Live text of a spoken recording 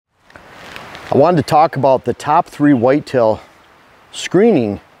I wanted to talk about the top 3 whitetail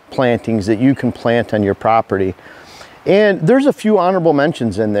screening plantings that you can plant on your property. And there's a few honorable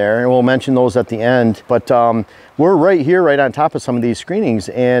mentions in there, and we'll mention those at the end. But we're right here, right on top of some of these screenings.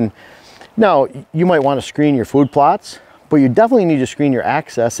 And now you might want to screen your food plots, but you definitely need to screen your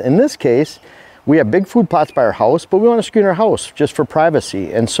access. In this case, we have big food plots by our house, but we want to screen our house just for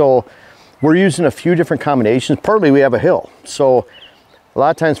privacy. And so we're using a few different combinations. Partly we have a hill. So a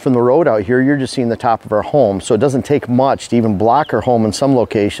lot of times from the road out here, you're just seeing the top of our home. So it doesn't take much to even block our home in some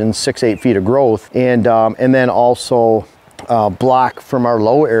locations, 6-8 feet of growth. And then also block from our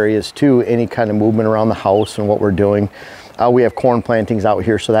low areas too, any kind of movement around the house and what we're doing. We have corn plantings out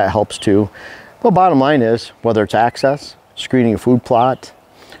here, so that helps too. But bottom line is, whether it's access, screening a food plot,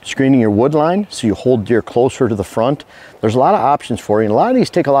 screening your wood line so you hold deer closer to the front, there's a lot of options for you. And a lot of these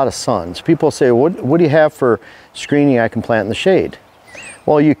take a lot of sun. So people say, what do you have for screening I can plant in the shade?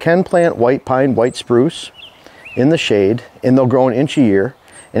 Well, you can plant white pine, white spruce in the shade, and they'll grow 1 inch a year.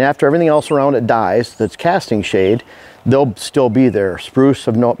 And after everything else around it dies, that's casting shade, they'll still be there. Spruce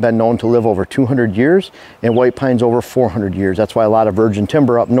have been known to live over 200 years, and white pines over 400 years. That's why a lot of virgin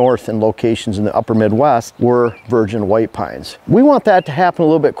timber up north and locations in the upper Midwest were virgin white pines. We want that to happen a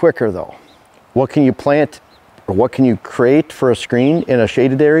little bit quicker though. What can you plant, or what can you create for a screen in a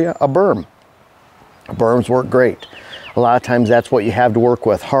shaded area? A berm. Berms work great. A lot of times that's what you have to work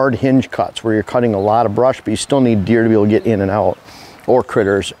with. Hard hinge cuts where you're cutting a lot of brush, but you still need deer to be able to get in and out, or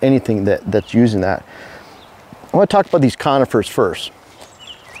critters, anything that's using that. I want to talk about these conifers first.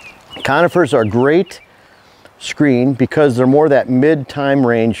 Conifers are a great screen because they're more that mid-time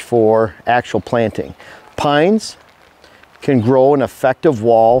range for actual planting. Pines can grow an effective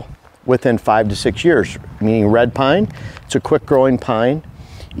wall within 5 to 6 years, meaning red pine, it's a quick growing pine.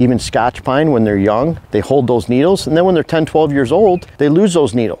 Even Scotch pine, when they're young, they hold those needles, and then when they're 10, 12 years old, they lose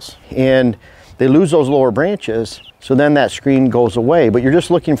those needles and they lose those lower branches. So then that screen goes away, but you're just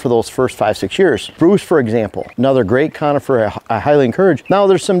looking for those first 5, 6 years. Spruce, for example, another great conifer I highly encourage. Now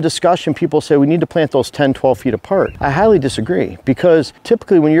there's some discussion, people say we need to plant those 10, 12 feet apart. I highly disagree, because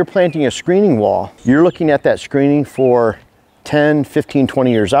typically when you're planting a screening wall, you're looking at that screening for 10, 15,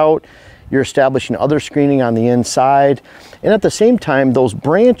 20 years out. You're establishing other screening on the inside. And at the same time, those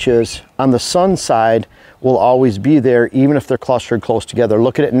branches on the sun side will always be there, even if they're clustered close together.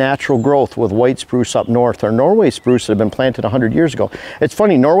 Look at natural growth with white spruce up north, or Norway spruce that have been planted 100 years ago. It's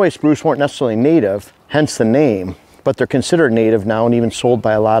funny, Norway spruce weren't necessarily native, hence the name, but they're considered native now and even sold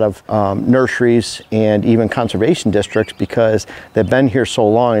by a lot of nurseries and even conservation districts because they've been here so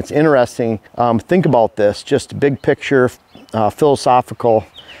long. It's interesting. Think about this, just big picture, philosophical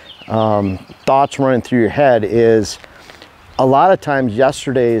thoughts running through your head is a lot of times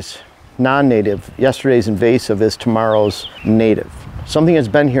yesterday's non-native, yesterday's invasive is tomorrow's native. Something that's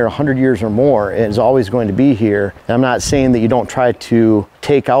been here 100 years or more is always going to be here. And I'm not saying that you don't try to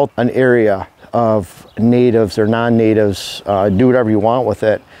take out an area of natives or non-natives, do whatever you want with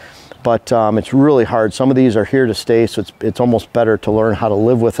it, but it's really hard. Some of these are here to stay, so it's almost better to learn how to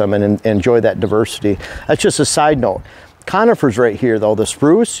live with them and enjoy that diversity. That's just a side note. Conifers right here though, the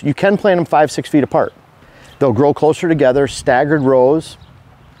spruce, you can plant them 5, 6 feet apart. They'll grow closer together, staggered rows,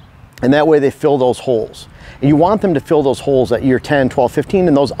 and that way they fill those holes. And you want them to fill those holes at year 10, 12, 15,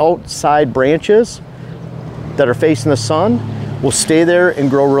 and those outside branches that are facing the sun will stay there and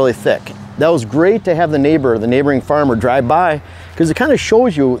grow really thick. That was great to have the neighboring farmer drive by, because it kind of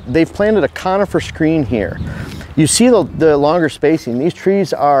shows you they've planted a conifer screen here. You see the longer spacing. These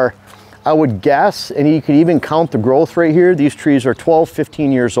trees are, I would guess, and you could even count the growth right here, these trees are 12,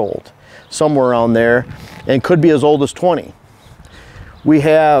 15 years old, somewhere around there, and could be as old as 20. We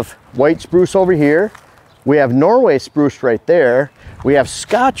have white spruce over here. We have Norway spruce right there. We have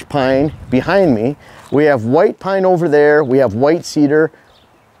Scotch pine behind me. We have white pine over there. We have white cedar.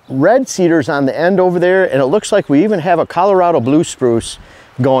 Red cedars on the end over there, and it looks like we even have a Colorado blue spruce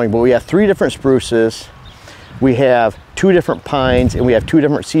going, but we have 3 different spruces. We have 2 different pines, and we have 2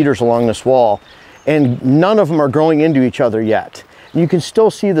 different cedars along this wall, and none of them are growing into each other yet. You can still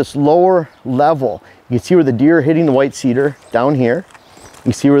see this lower level. You can see where the deer are hitting the white cedar down here.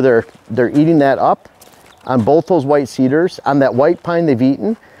 You see where they're eating that up on both those white cedars. On that white pine they've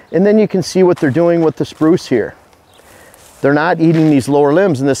eaten, and then you can see what they're doing with the spruce here. They're not eating these lower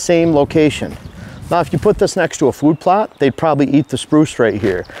limbs in the same location. Now, if you put this next to a food plot, they'd probably eat the spruce right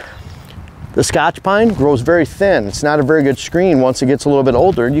here. The Scotch pine grows very thin. It's not a very good screen once it gets a little bit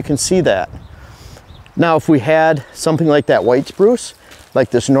older, and you can see that. Now, if we had something like that white spruce, Like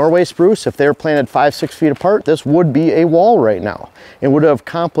this Norway spruce, if they're planted 5-6 feet apart, this would be a wall right now and would have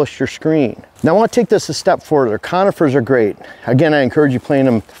accomplished your screen. Now I want to take this a step further. Conifers are great. Again, I encourage you plant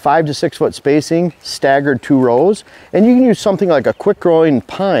them 5 to 6 foot spacing, staggered 2 rows, and you can use something like a quick growing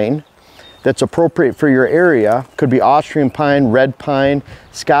pine that's appropriate for your area. Could be Austrian pine, red pine,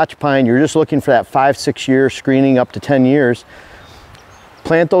 Scotch pine. You're just looking for that 5-6 year screening up to 10 years.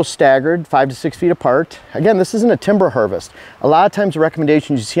 Plant those staggered 5 to 6 feet apart. Again, this isn't a timber harvest. A lot of times the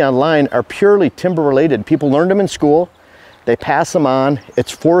recommendations you see online are purely timber related. People learned them in school, they pass them on.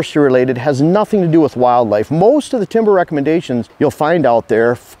 It's forestry related, has nothing to do with wildlife. Most of the timber recommendations you'll find out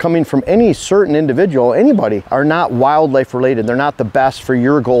there coming from any certain individual, anybody, are not wildlife related. They're not the best for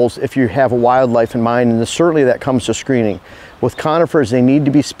your goals if you have a wildlife in mind, and certainly that comes to screening. With conifers, they need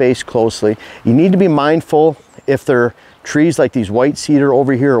to be spaced closely. You need to be mindful if they're trees like these white cedar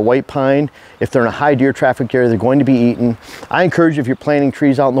over here or white pine, if they're in a high deer traffic area, they're going to be eaten. I encourage you, if you're planting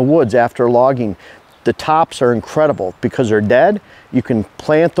trees out in the woods after logging, the tops are incredible because they're dead. You can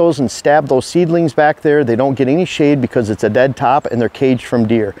plant those and stab those seedlings back there. They don't get any shade because it's a dead top and they're caged from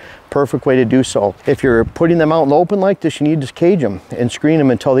deer. Perfect way to do so. If you're putting them out in the open like this, you need to cage them and screen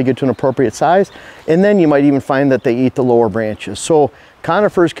them until they get to an appropriate size. And then you might even find that they eat the lower branches. So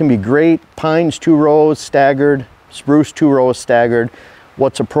conifers can be great. Pines 2 rows staggered, spruce 2 rows staggered,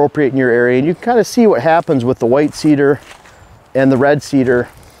 what's appropriate in your area. And you can kind of see what happens with the white cedar and the red cedar.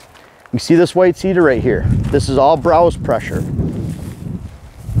 You see this white cedar right here. This is all browse pressure.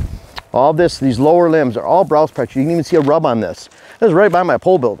 All this, these lower limbs are all browse pressure. You can even see a rub on this. This is right by my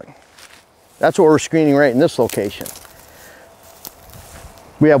pole building. That's what we're screening right in this location.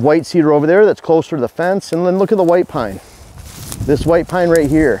 We have white cedar over there that's closer to the fence, and then look at the white pine. This white pine right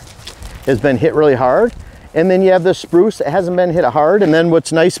here has been hit really hard. And then you have this spruce that hasn't been hit hard. And then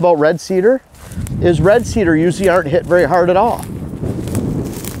what's nice about red cedar is red cedar usually aren't hit very hard at all.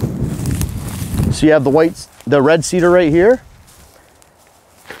 So you have the red cedar right here,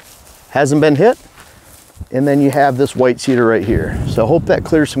 hasn't been hit. And then you have this white cedar right here. So I hope that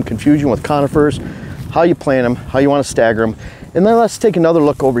clears some confusion with conifers, how you plant them, how you want to stagger them. And then let's take another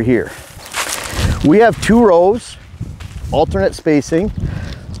look over here. We have 2 rows, alternate spacing.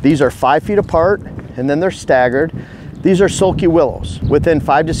 These are 5 feet apart, and then they're staggered. These are silky willows. Within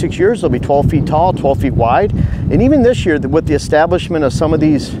 5 to 6 years, they'll be 12 feet tall, 12 feet wide. And even this year, with the establishment of some of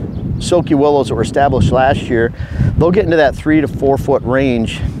these silky willows that were established last year, they'll get into that 3 to 4 foot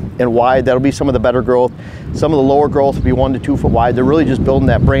range and wide. That'll be some of the better growth. Some of the lower growth will be 1 to 2 foot wide. They're really just building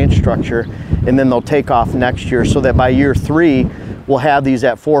that branch structure, and then they'll take off next year, so that by year 3, we'll have these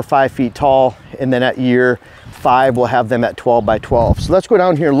at 4 or 5 feet tall, and then at year 5, we'll have them at 12 by 12. So let's go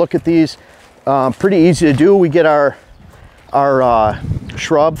down here and look at these. Pretty easy to do. We get our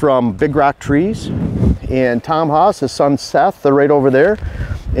shrub from Big Rock Trees, and Tom Haas, his son Seth, they're right over there,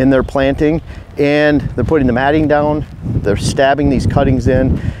 and they're planting, and they're putting the matting down, they're stabbing these cuttings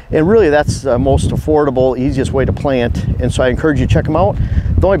in, and really that's the most affordable, easiest way to plant. And so I encourage you to check them out.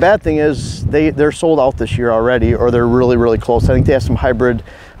 The only bad thing is they're sold out this year already, or they're really close. I think they have some hybrid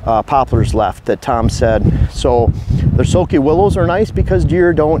poplars left that Tom said. So their silky willows are nice because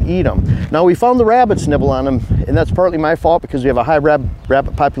deer don't eat them. Now we found the rabbits nibble on them, and that's partly my fault because we have a high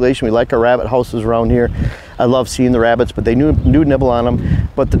rabbit population. We like our rabbit houses around here. I love seeing the rabbits, but they do nibble on them.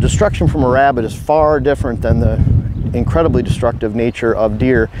 But the destruction from a rabbit is far different than the incredibly destructive nature of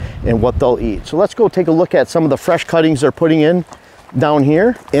deer and what they'll eat. So let's go take a look at some of the fresh cuttings they're putting in down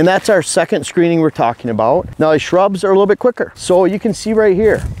here, and that's our second screening we're talking about. Now the shrubs are a little bit quicker, so you can see right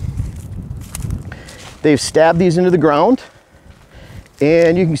here they've stabbed these into the ground,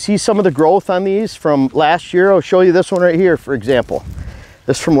 and you can see some of the growth on these from last year. I'll show you this one right here, for example.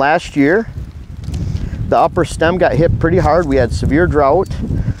 This from last year. The upper stem got hit pretty hard. We had severe drought,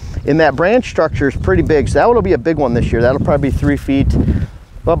 and that branch structure is pretty big, so that will be a big one this year. That'll probably be 3 feet.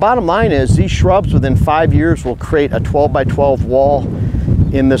 But bottom line is, these shrubs within 5 years will create a 12 by 12 wall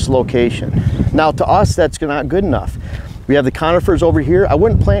in this location. Now to us, that's not good enough. We have the conifers over here. I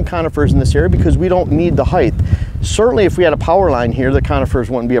wouldn't plant conifers in this area because we don't need the height. Certainly if we had a power line here, the conifers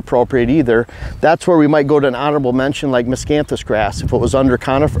wouldn't be appropriate either. That's where we might go to an honorable mention like miscanthus grass. If it was under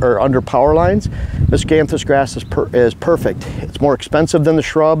under power lines, miscanthus grass is perfect. It's more expensive than the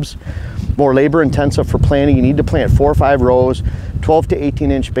shrubs, more labor intensive for planting. You need to plant 4 or 5 rows, 12 to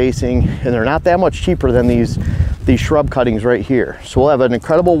 18 inch spacing, and they're not that much cheaper than these shrub cuttings right here. So we'll have an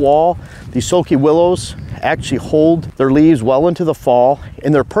incredible wall. These silky willows actually hold their leaves well into the fall,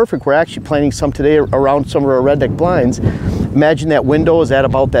 and they're perfect. We're actually planting some today around some of our redneck blinds. Imagine that window is at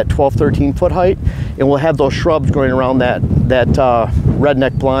about that 12, 13 foot height, and we'll have those shrubs growing around that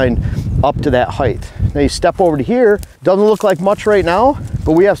redneck blind up to that height. Now you step over to here, doesn't look like much right now,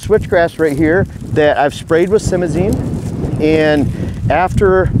 but we have switchgrass right here that I've sprayed with simazine. And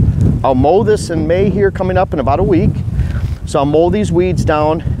after, I'll mow this in May here coming up in about a week. So I'll mow these weeds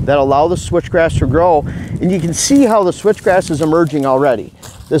down that allow the switchgrass to grow. And you can see how the switchgrass is emerging already.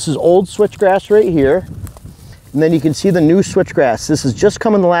 This is old switchgrass right here. And then you can see the new switchgrass. This has just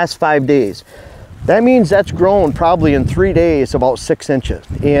come in the last 5 days. That means that's grown probably in 3 days about 6 inches.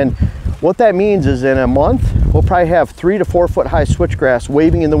 And what that means is in a month, we'll probably have 3 to 4 foot high switchgrass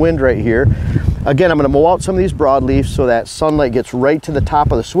waving in the wind right here. Again, I'm gonna mow out some of these broadleafs so that sunlight gets right to the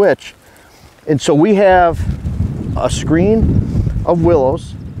top of the switch. And so we have a screen of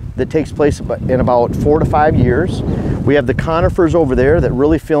willows that takes place in about 4 to 5 years. We have the conifers over there that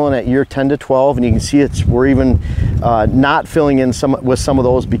really fill in at year 10 to 12, and you can see we're even not filling in with some of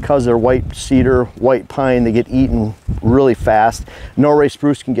those because they're white cedar, white pine. They get eaten really fast. Norway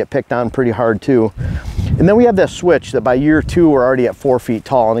spruce can get picked on pretty hard too. And then we have that switch that by year 2 we're already at 4 feet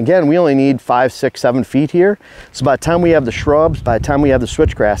tall. And again, we only need 5, 6, 7 feet here. So by the time we have the shrubs, by the time we have the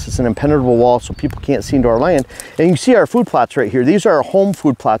switchgrass, it's an impenetrable wall so people can't see into our land. And you can see our food plots right here. These are our home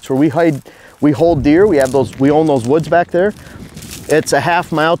food plots where we hold deer. We own those woods back there. It's a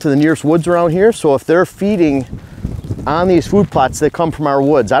half mile to the nearest woods around here. So if they're feeding on these food plots, they come from our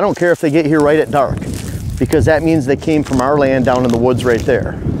woods. I don't care if they get here right at dark, because that means they came from our land down in the woods right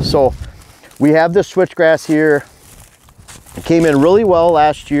there. So we have this switchgrass here. It came in really well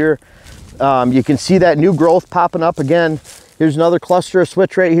last year. You can see that new growth popping up again. Here's another cluster of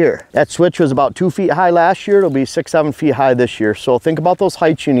switch right here. That switch was about 2 feet high last year. It'll be 6, 7 feet high this year. So think about those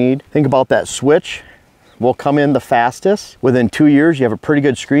heights you need. Think about that switch will come in the fastest. Within 2 years, you have a pretty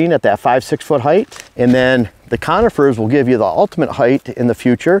good screen at that 5, 6 foot height. And then the conifers will give you the ultimate height in the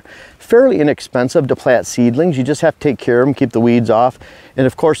future. Fairly inexpensive to plant seedlings. You just have to take care of them, keep the weeds off. And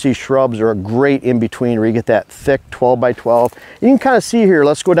of course, these shrubs are a great in between where you get that thick 12 by 12. You can kind of see here,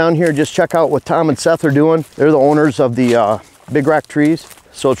 let's go down here, just check out what Tom and Seth are doing. They're the owners of the Big Rock Trees.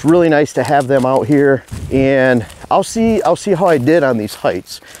 So it's really nice to have them out here, and I'll see how I did on these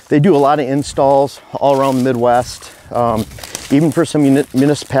heights. They do a lot of installs all around the Midwest. Even for some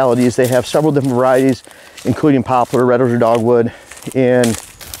municipalities, they have several different varieties, including poplar, redwood, or dogwood. And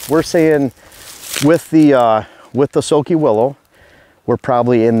we're saying with the silky willow, we're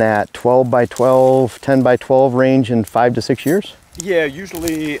probably in that 12 by 12, 10 by 12 range in 5 to 6 years. Yeah,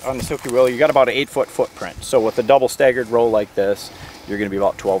 usually on the silky willow, you got about an 8 foot footprint. So with a double staggered row like this, you're going to be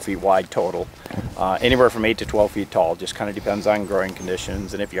about 12 feet wide total. Anywhere from 8 to 12 feet tall. Just kind of depends on growing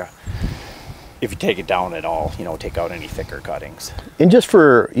conditions, and if you take it down at all, take out any thicker cuttings. And just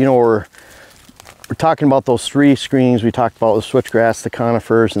for, we're talking about those 3 screenings. We talked about the switchgrass, the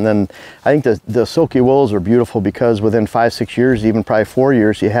conifers, and then I think the silky willows are beautiful because within 5, 6 years, even probably 4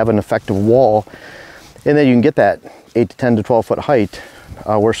 years, you have an effective wall, and then you can get that 8 to 10 to 12 foot height.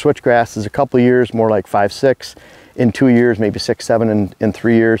 Where switchgrass is a couple of years, more like 5, 6. In 2 years, maybe 6, 7 in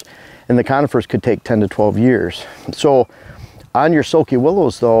 3 years. And the conifers could take 10 to 12 years. So on your silky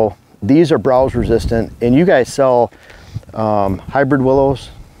willows though, these are browse resistant, and you guys sell hybrid willows,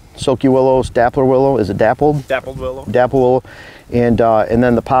 silky willows, dappler willow. Is it dappled? Dappled willow. Dappled willow. And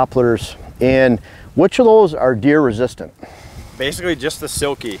then the poplars. And which of those are deer resistant? Basically just the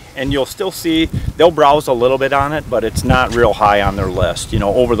silky, and you'll still see they'll browse a little bit on it, but it's not real high on their list.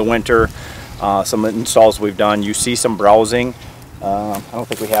 Over the winter, some installs we've done, you see some browsing. I don't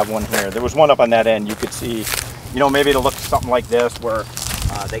think we have one here. There was one up on that end. You could see, maybe it'll look something like this where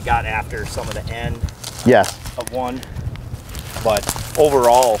they got after some of the end of one. But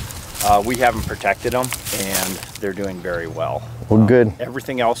overall, we haven't protected them, and they're doing very well. Well, good.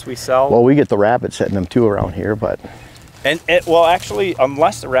 Everything else we sell. Well, we get the rabbits hitting them too around here, but. Well, actually,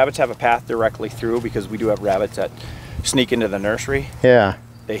 unless the rabbits have a path directly through, because we do have rabbits that sneak into the nursery. Yeah.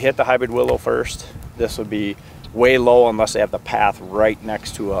 They hit the hybrid willow first. This would be way low unless they have the path right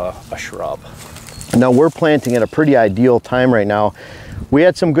next to a shrub. Now we're planting at a pretty ideal time right now. We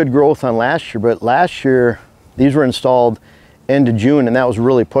had some good growth on last year, but last year these were installed end of June, and that was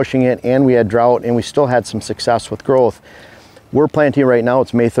really pushing it, and we had drought, and we still had some success with growth. We're planting right now,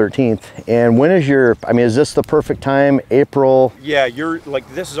 it's May 13th. And when is is this the perfect time, April? Yeah, you're like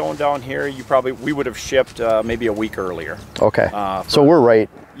this zone down here, we would have shipped maybe a week earlier. Okay, so we're right.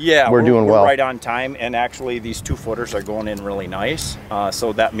 Yeah, we're doing well. We're right on time, and actually these 2 footers are going in really nice.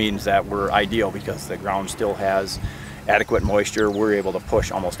 So that means that we're ideal because the ground still has adequate moisture. We're able to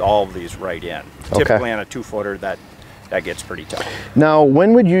push almost all of these right in. Okay. Typically on a 2 footer, that gets pretty tough. Now,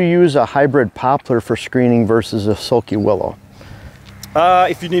 when would you use a hybrid poplar for screening versus a silky willow?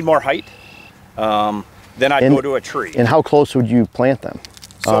 If you need more height, then I'd go to a tree. And how close would you plant them?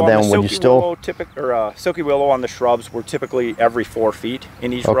 then would you still? Silky willow on the shrubs, we're typically every 4 feet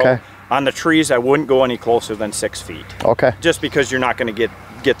in each row. On the trees, I wouldn't go any closer than 6 feet. Okay. Just because you're not going to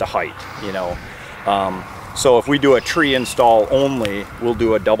get the height, you know. So if we do a tree install only, we'll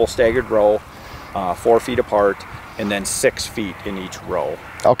do a double staggered row, 4 feet apart, and then 6 feet in each row.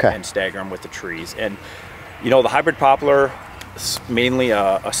 Okay. And stagger them with the trees. And you know, the hybrid poplar is mainly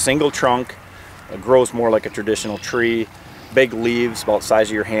a single trunk. It grows more like a traditional tree. Big leaves about the size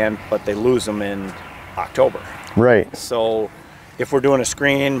of your hand, but they lose them in October. Right. So if we're doing a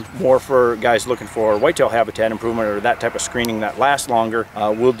screen more for guys looking for whitetail habitat improvement or that type of screening that lasts longer,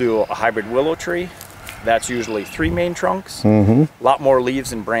 we'll do a hybrid willow tree. That's usually 3 main trunks. A lot more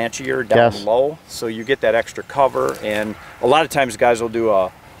leaves and branchier down low, so you get that extra cover. And a lot of times guys will do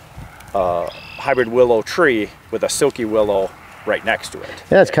a hybrid willow tree with a silky willow right next to it.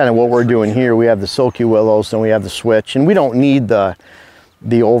 That's kind of what we're doing here. We have the silky willows, and we have the switch, and we don't need the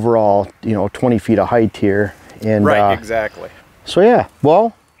overall, you know, 20 feet of height here. And right, exactly. So yeah,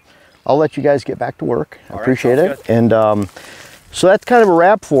 well, I'll let you guys get back to work. I appreciate it. Good. And so that's kind of a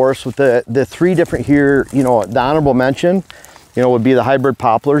wrap for us with the 3 different here. You know, the honorable mention, you know, would be the hybrid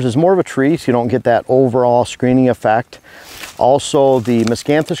poplars. Is more of a tree, so you don't get that overall screening effect. Also, the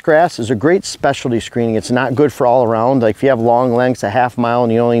miscanthus grass is a great specialty screening. It's not good for all around. Like if you have long lengths, a half mile,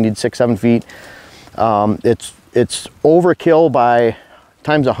 and you only need 6-7 feet, it's overkill by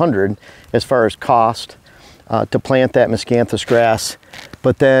times 100 as far as cost to plant that miscanthus grass.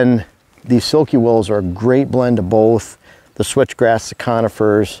 But then these silky willows are a great blend of both. The switchgrass, the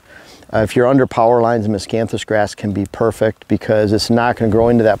conifers. If you're under power lines, the miscanthus grass can be perfect because it's not going to grow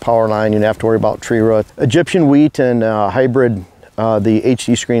into that power line. You don't have to worry about tree root. Egyptian wheat and hybrid, the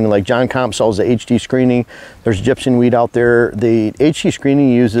HD screening, like John Comp sells the HD screening. There's Egyptian wheat out there. The HD screening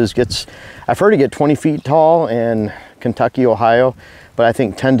uses, I've heard it get 20 feet tall in Kentucky, Ohio, but I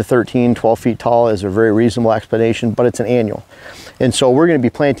think 10 to 13, 12 feet tall is a very reasonable explanation, but it's an annual. And so we're going to be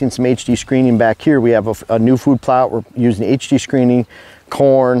planting some HD screening back here. We have a new food plot. We're using HD screening,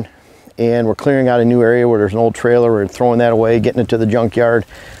 corn, and we're clearing out a new area where there's an old trailer. We're throwing that away, getting it to the junkyard.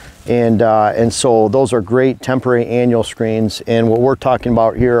 And so those are great temporary annual screens. And what we're talking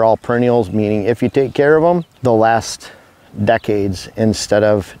about here are all perennials, meaning if you take care of them, they'll last decades instead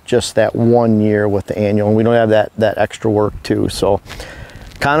of just that 1 year with the annual. And we don't have that extra work too. So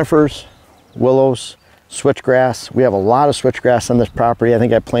conifers, willows, switchgrass. We have a lot of switchgrass on this property. I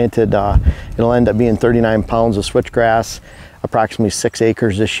think I planted, it'll end up being 39 pounds of switchgrass, approximately 6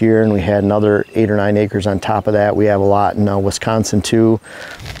 acres this year, and we had another 8 or 9 acres on top of that. We have a lot in Wisconsin too.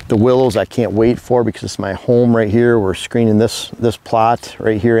 The willows I can't wait for because it's my home right here. We're screening this plot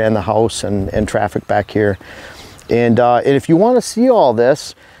right here and the house and traffic back here. And if you want to see all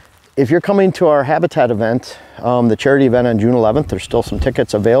this, if you're coming to our Habitat event, the charity event on June 11th, there's still some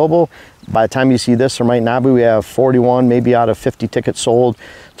tickets available. By the time you see this, there might not be. We have 41, maybe out of 50 tickets sold,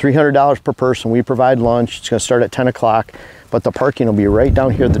 $300 per person. We provide lunch. It's going to start at 10 o'clock, but the parking will be right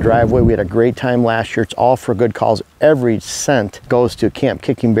down here at the driveway. We had a great time last year. It's all for good cause. Every cent goes to Camp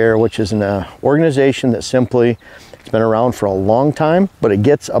Kicking Bear, which is an organization that simply, it's been around for a long time, but it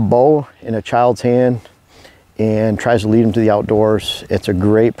gets a bow in a child's hand and tries to lead them to the outdoors. It's a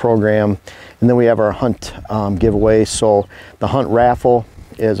great program. And then we have our hunt giveaway. So the hunt raffle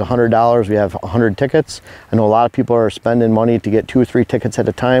is $100. We have 100 tickets. I know a lot of people are spending money to get 2 or 3 tickets at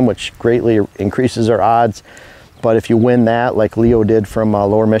a time, which greatly increases our odds. But if you win that, like Leo did from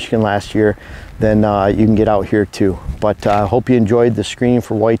Lower Michigan last year, then you can get out here too. But I hope you enjoyed the screening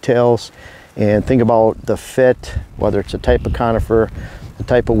for whitetails, and think about the fit, whether it's a type of conifer, a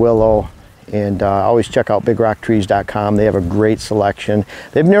type of willow. And always check out BigRockTrees.com. They have a great selection.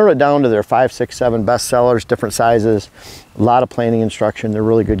 They've narrowed it down to their 5, 6, 7 best sellers, different sizes, a lot of planting instruction. They're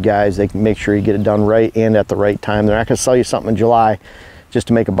really good guys. They can make sure you get it done right and at the right time. They're not going to sell you something in July just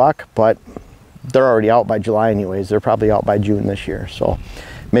to make a buck, but they're already out by July anyways. They're probably out by June this year. So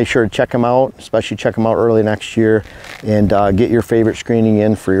make sure to check them out, especially check them out early next year, and get your favorite screening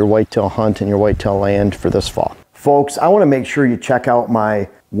in for your whitetail hunt and your whitetail land for this fall. Folks, I want to make sure you check out my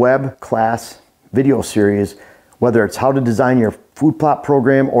web class video series, whether it's how to design your food plot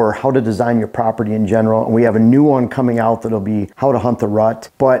program or how to design your property in general. And we have a new one coming out that'll be how to hunt the rut.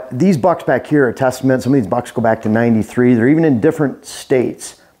 But these bucks back here are a testament. Some of these bucks go back to 93. They're even in different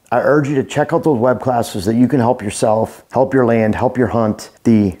states. I urge you to check out those web classes so that you can help yourself, help your land, help your hunt.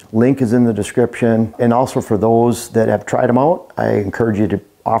 The link is in the description. And also for those that have tried them out, I encourage you to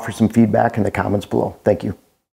offer some feedback in the comments below. Thank you.